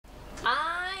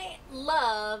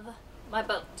love my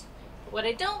boat. What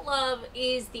I don't love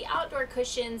is the outdoor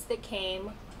cushions that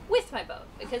came with my boat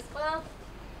because, well,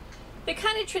 they're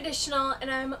kind of traditional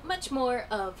and I'm much more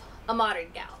of a modern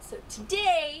gal. So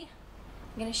today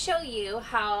I'm going to show you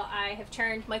how I have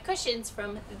turned my cushions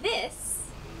from this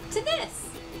to this.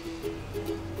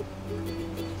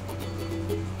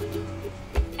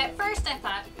 At first I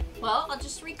thought, well, I'll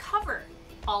just recover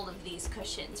all of these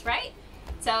cushions, right?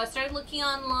 So I started looking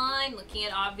online, looking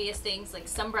at obvious things like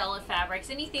sunbrella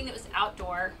fabrics, anything that was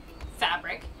outdoor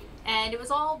fabric, and it was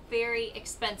all very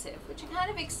expensive, which I kind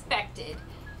of expected.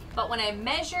 But when I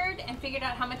measured and figured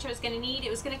out how much I was going to need, it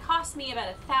was going to cost me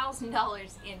about $1,000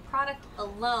 in product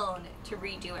alone to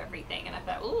redo everything. And I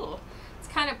thought, ooh, it's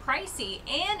kind of pricey,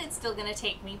 and it's still going to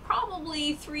take me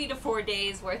probably 3 to 4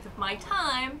 days worth of my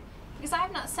time because I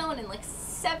have not sewn in like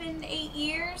 7-8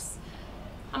 years.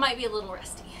 I might be a little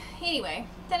rusty. Anyway,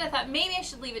 then I thought maybe I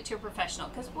should leave it to a professional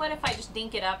because what if I just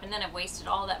dink it up and then I've wasted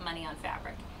all that money on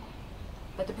fabric?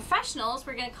 But the professionals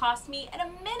were going to cost me at a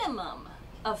minimum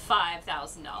of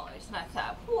 $5,000. And I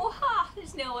thought, whoa,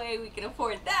 there's no way we can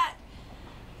afford that.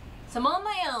 So I'm on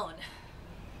my own.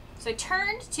 So I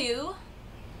turned to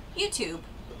YouTube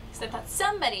because I thought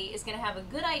somebody is going to have a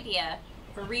good idea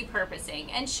for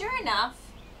repurposing. And sure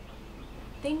enough,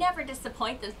 they never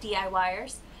disappoint, those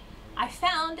DIYers. I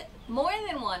found more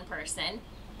than one person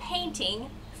painting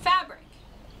fabric.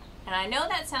 And I know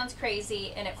that sounds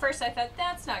crazy, and at first I thought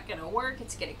that's not gonna work.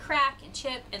 It's gonna crack and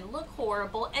chip and look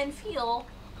horrible and feel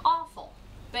awful.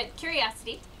 But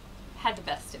curiosity had the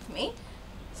best of me.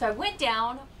 So I went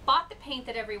down, bought the paint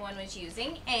that everyone was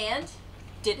using, and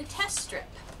did a test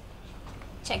strip.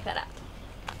 Check that out.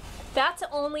 That's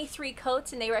only 3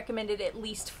 coats, and they recommended at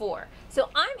least 4. So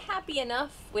I'm happy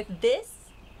enough with this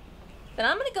that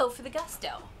I'm gonna go for the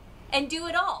gusto and do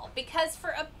it all, because for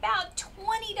about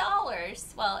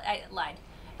 $20, well, I lied,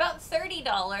 about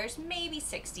 $30, maybe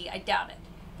 $60, I doubt it,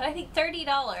 but I think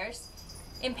 $30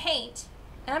 in paint,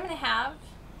 and I'm gonna have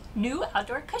new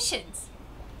outdoor cushions.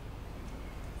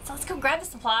 So let's go grab the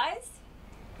supplies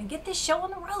and get this show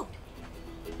on the road.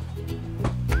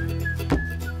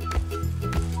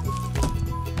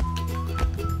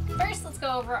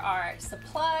 Go over our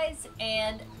supplies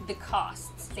and the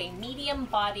costs. It's a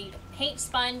medium-bodied paint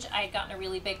sponge. I had gotten a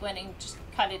really big one and just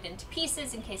cut it into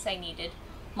pieces in case I needed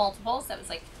multiples. That was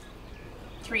like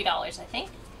 $3, I think.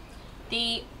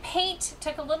 The paint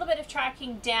took a little bit of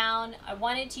tracking down. I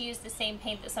wanted to use the same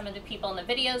paint that some of the people in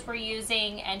the videos were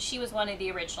using, and she was one of the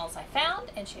originals I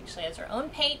found, and she actually has her own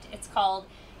paint. It's called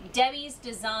Debbie's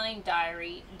Design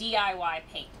Diary DIY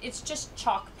paint. It's just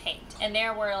chalk paint, and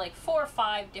there were like 4 or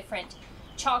 5 different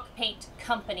chalk paint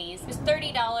companies. It was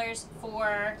 $30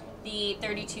 for the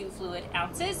 32 fluid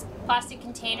ounces. Plastic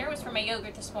container was for my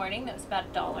yogurt this morning. That was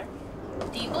about $1.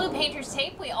 The blue painter's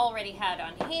tape we already had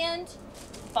on hand.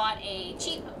 Bought a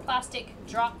cheap plastic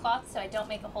drop cloth so I don't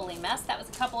make a holy mess. That was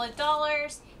a couple of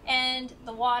dollars. And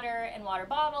the water and water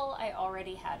bottle I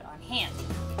already had on hand.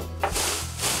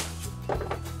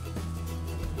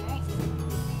 Alright.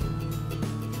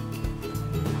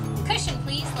 Cushion,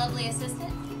 please, lovely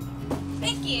assistant.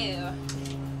 Thank you.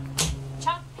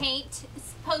 Chalk paint is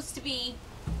supposed to be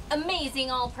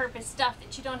amazing all-purpose stuff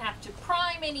that you don't have to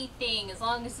prime anything. As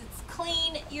long as it's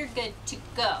clean, you're good to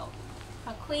go.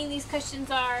 How clean these cushions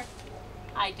are,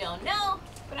 I don't know,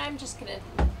 but I'm just gonna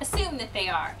assume that they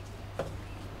are.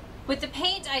 With the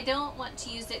paint, I don't want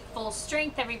to use it full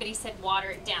strength. Everybody said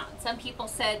water it down. Some people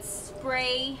said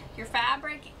spray your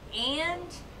fabric and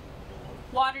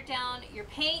water down your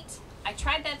paint. I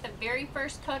tried that the very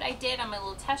first coat I did on my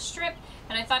little test strip,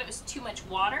 and I thought it was too much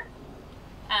water.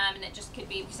 And it just could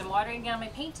be because I'm watering down my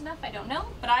paint enough, I don't know.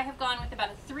 But I have gone with about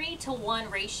a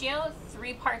 3-to-1 ratio,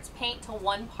 3 parts paint to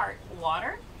 1 part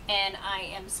water. And I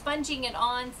am sponging it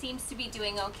on, seems to be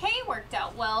doing okay, worked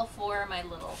out well for my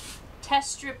little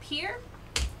test strip here.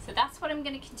 So that's what I'm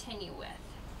gonna continue with.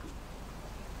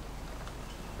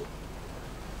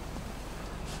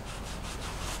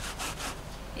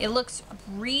 It looks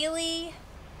really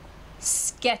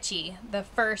sketchy, the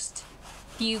first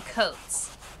few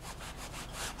coats.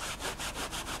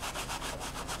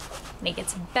 And it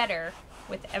gets better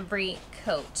with every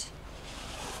coat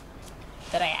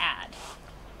that I add.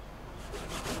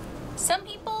 Some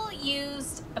people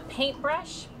used a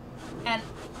paintbrush, and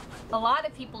a lot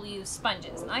of people use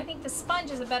sponges. And I think the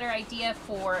sponge is a better idea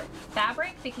for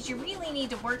fabric because you really need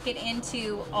to work it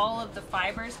into all of the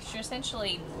fibers because you're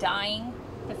essentially dyeing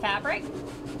the fabric.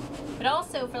 But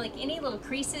also for like any little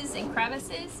creases and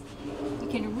crevices, you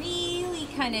can really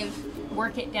kind of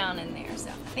work it down in there. So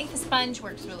I think the sponge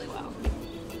works really well.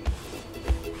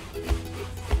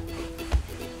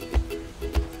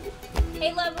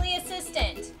 Hey, lovely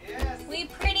assistant. Yes. Will you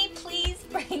pretty please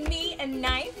bring me a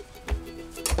knife?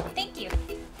 Thank you.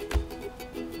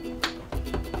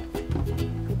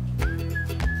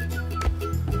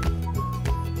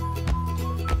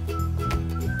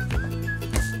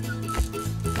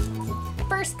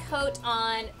 First coat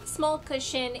on small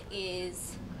cushion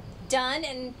is done,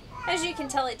 and as you can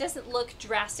tell, it doesn't look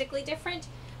drastically different,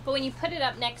 but when you put it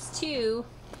up next to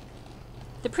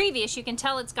the previous, you can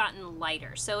tell it's gotten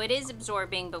lighter. So it is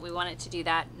absorbing, but we want it to do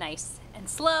that nice and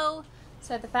slow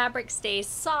so that the fabric stays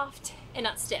soft and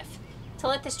not stiff. To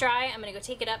let this dry, I'm gonna go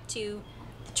take it up to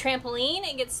the trampoline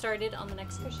and get started on the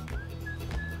next cushion.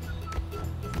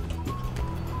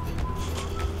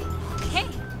 Okay,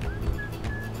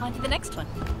 on to the next one.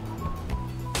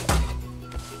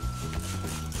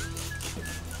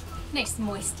 Nice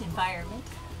moist environment.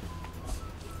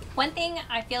 One thing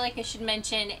I feel like I should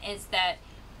mention is that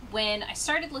when I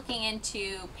started looking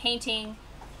into painting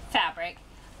fabric,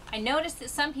 I noticed that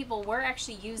some people were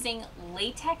actually using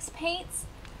latex paints,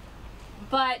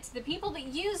 but the people that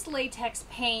used latex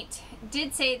paint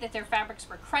did say that their fabrics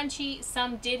were crunchy.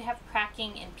 Some did have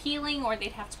cracking and peeling, or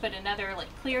they'd have to put another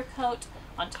like clear coat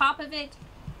on top of it.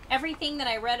 Everything that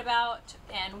I read about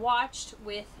and watched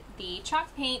with the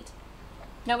chalk paint,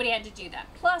 nobody had to do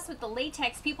that. Plus with the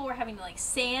latex, people were having to like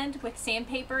sand with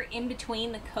sandpaper in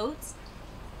between the coats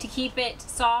to keep it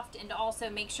soft and to also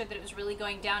make sure that it was really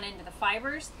going down into the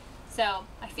fibers. So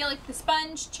I feel like the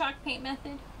sponge chalk paint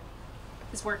method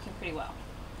is working pretty well.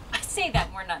 I say that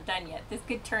and we're not done yet. This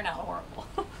could turn out horrible.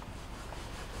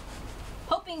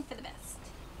 Hoping for the best.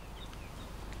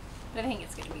 But I think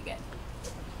it's gonna be good.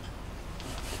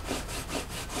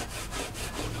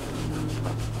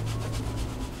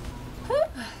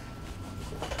 Whew.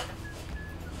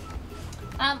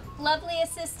 Lovely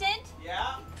assistant.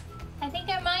 Yeah. I think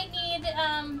I might need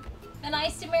an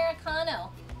iced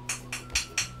Americano.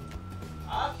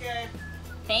 Okay.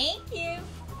 Thank you.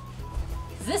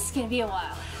 'Cause this is gonna be a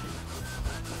while.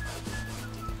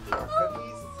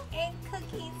 Oh, and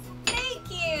cookies.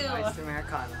 Thank you. Iced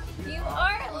Americano. You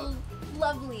are a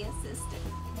lovely assistant.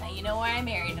 Now you know why I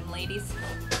married him, ladies.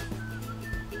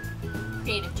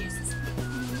 Creative juices.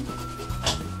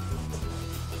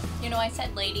 You know I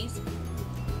said ladies.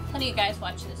 Plenty of guys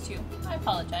watch this too. I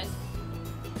apologize.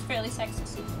 It's fairly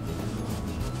sexist.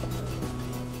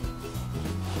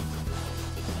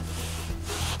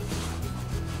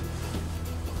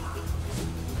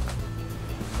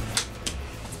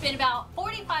 It's been about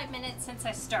 45 minutes since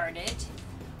I started,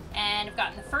 and I've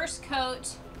gotten the first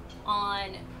coat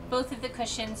on both of the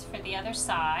cushions for the other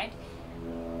side.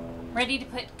 Ready to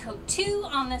put coat 2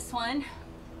 on this one.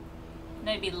 And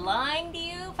I'd be lying to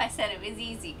you if I said it was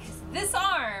easy, because this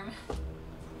arm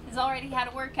has already had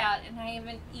a workout and I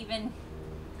haven't even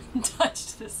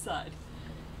touched this side.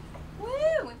 Woo!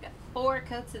 We've got 4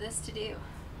 coats of this to do.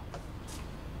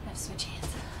 Now switch hands.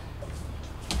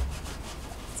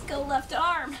 Let's go left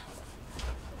arm.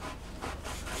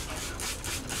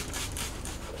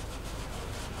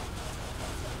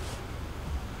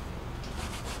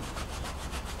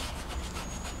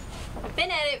 I've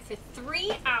been at it for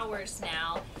 3 hours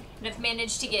now, and I've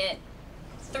managed to get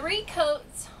 3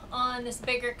 coats on this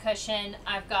bigger cushion.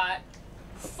 I've got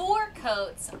 4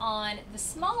 coats on the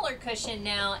smaller cushion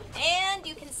now, and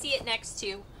you can see it next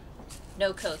to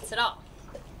no coats at all.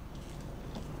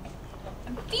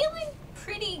 I'm feeling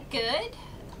pretty good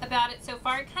about it so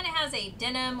far. It kind of has a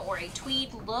denim or a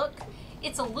tweed look.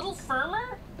 It's a little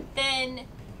firmer than,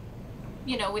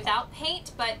 you know, without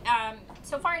paint, but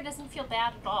so far it doesn't feel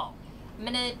bad at all. I'm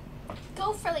gonna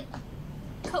go for like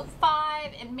coat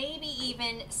 5 and maybe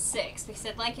even 6 because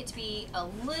I'd like it to be a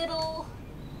little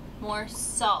more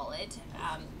solid,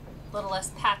 a little less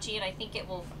patchy, and I think it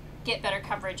will get better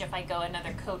coverage if I go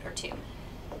another coat or 2. So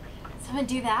I'm gonna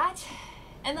do that,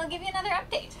 and they'll give you another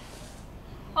update.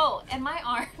 Oh, and my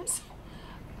arms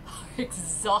are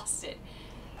exhausted.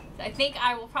 I think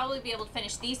I will probably be able to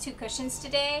finish these 2 cushions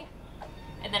today,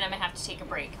 and then I'm gonna have to take a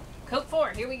break. Coat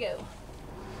 4, here we go.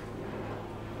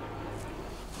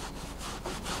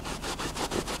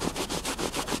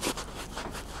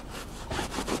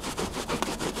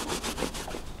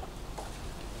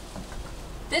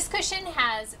 This cushion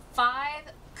has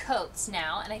 5 coats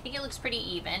now, and I think it looks pretty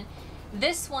even.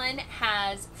 This one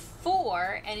has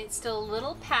 4, and it's still a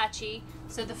little patchy,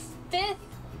 so the 5th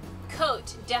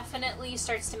coat definitely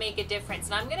starts to make a difference,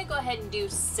 and I'm gonna go ahead and do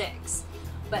 6.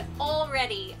 But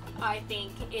already, I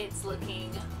think it's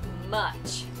looking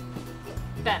much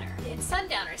better. It's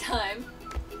sundowner time,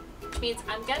 which means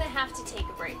I'm gonna have to take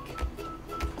a break.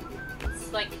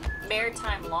 It's like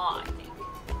maritime law, I think.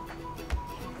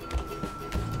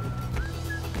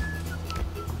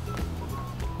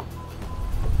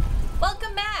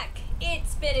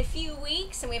 been a few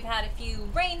weeks and we've had a few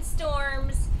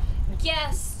rainstorms,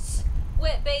 guests,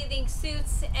 wet bathing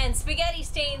suits, and spaghetti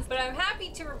stains, but I'm happy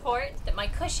to report that my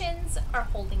cushions are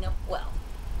holding up well.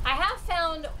 I have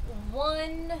found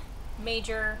one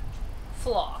major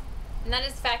flaw, and that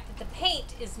is the fact that the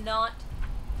paint is not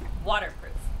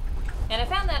waterproof. And I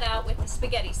found that out with the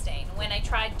spaghetti stain. When I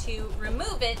tried to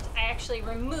remove it, I actually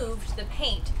removed the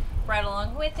paint right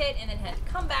along with it and then had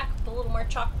to come back with a little more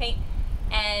chalk paint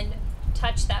and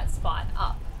touch that spot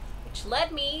up, which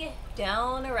led me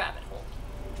down a rabbit hole.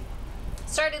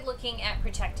 Started looking at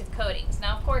protective coatings.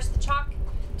 Now, of course, the chalk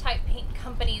type paint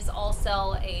companies all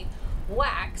sell a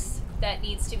wax that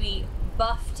needs to be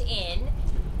buffed in,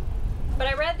 but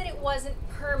I read that it wasn't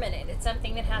permanent. It's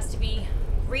something that has to be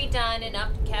redone and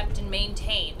upkept and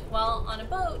maintained. Well, on a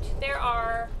boat, there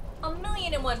are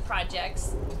 1,000,001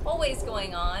 projects always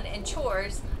going on and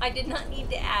chores. I did not need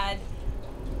to add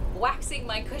waxing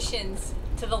my cushions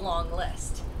to the long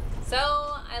list. So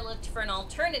I looked for an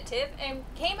alternative and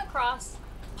came across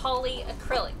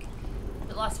polyacrylic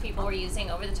that lots of people were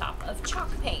using over the top of chalk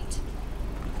paint.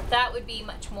 That would be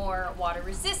much more water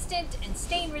resistant and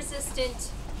stain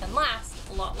resistant and last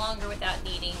a lot longer without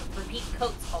needing repeat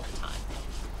coats all the time.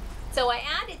 So I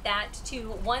added that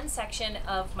to one section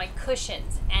of my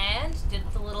cushions and did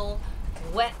the little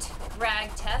wet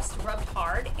rag test, rubbed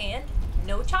hard, and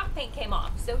no chalk paint came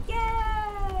off. So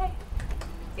yay!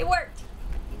 It worked.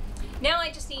 Now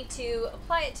I just need to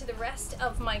apply it to the rest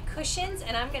of my cushions,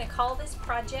 and I'm going to call this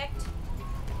project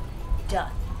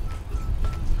done.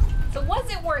 So was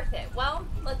it worth it? Well,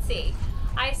 let's see.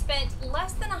 I spent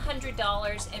less than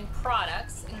 $100 in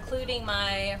products, including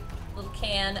my little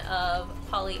can of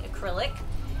polyacrylic,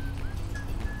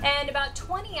 and about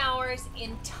 20 hours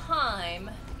in time,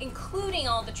 including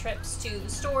all the trips to the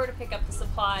store to pick up the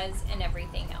supplies and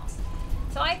everything else.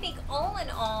 So I think all in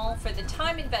all, for the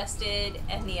time invested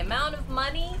and the amount of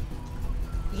money,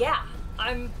 yeah,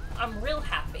 I'm real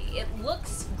happy. It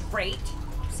looks great,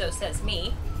 so says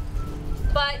me,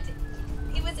 but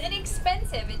it was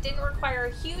inexpensive. It didn't require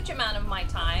a huge amount of my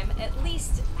time, at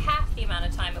least half the amount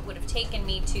of time it would have taken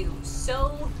me to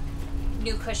sew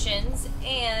new cushions,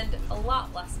 and a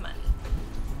lot less money.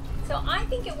 So I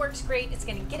think it works great. It's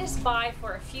going to get us by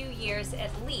for a few years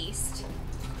at least,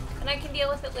 and I can deal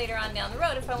with it later on down the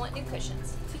road if I want new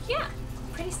cushions. So yeah,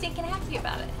 pretty stinking happy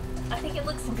about it. I think it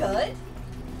looks good.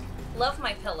 Love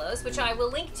my pillows, which I will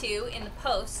link to in the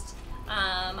post.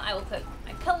 I will put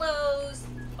my pillows,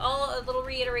 a little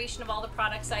reiteration of all the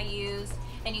products I used,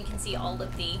 and you can see all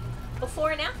of the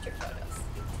before and after photos.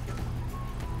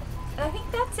 And I think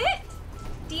that's it.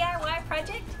 DIY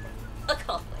project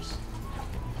accomplished.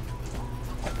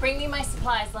 Bring me my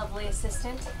supplies, lovely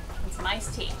assistant, and some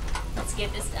iced tea. Let's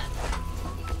get this done.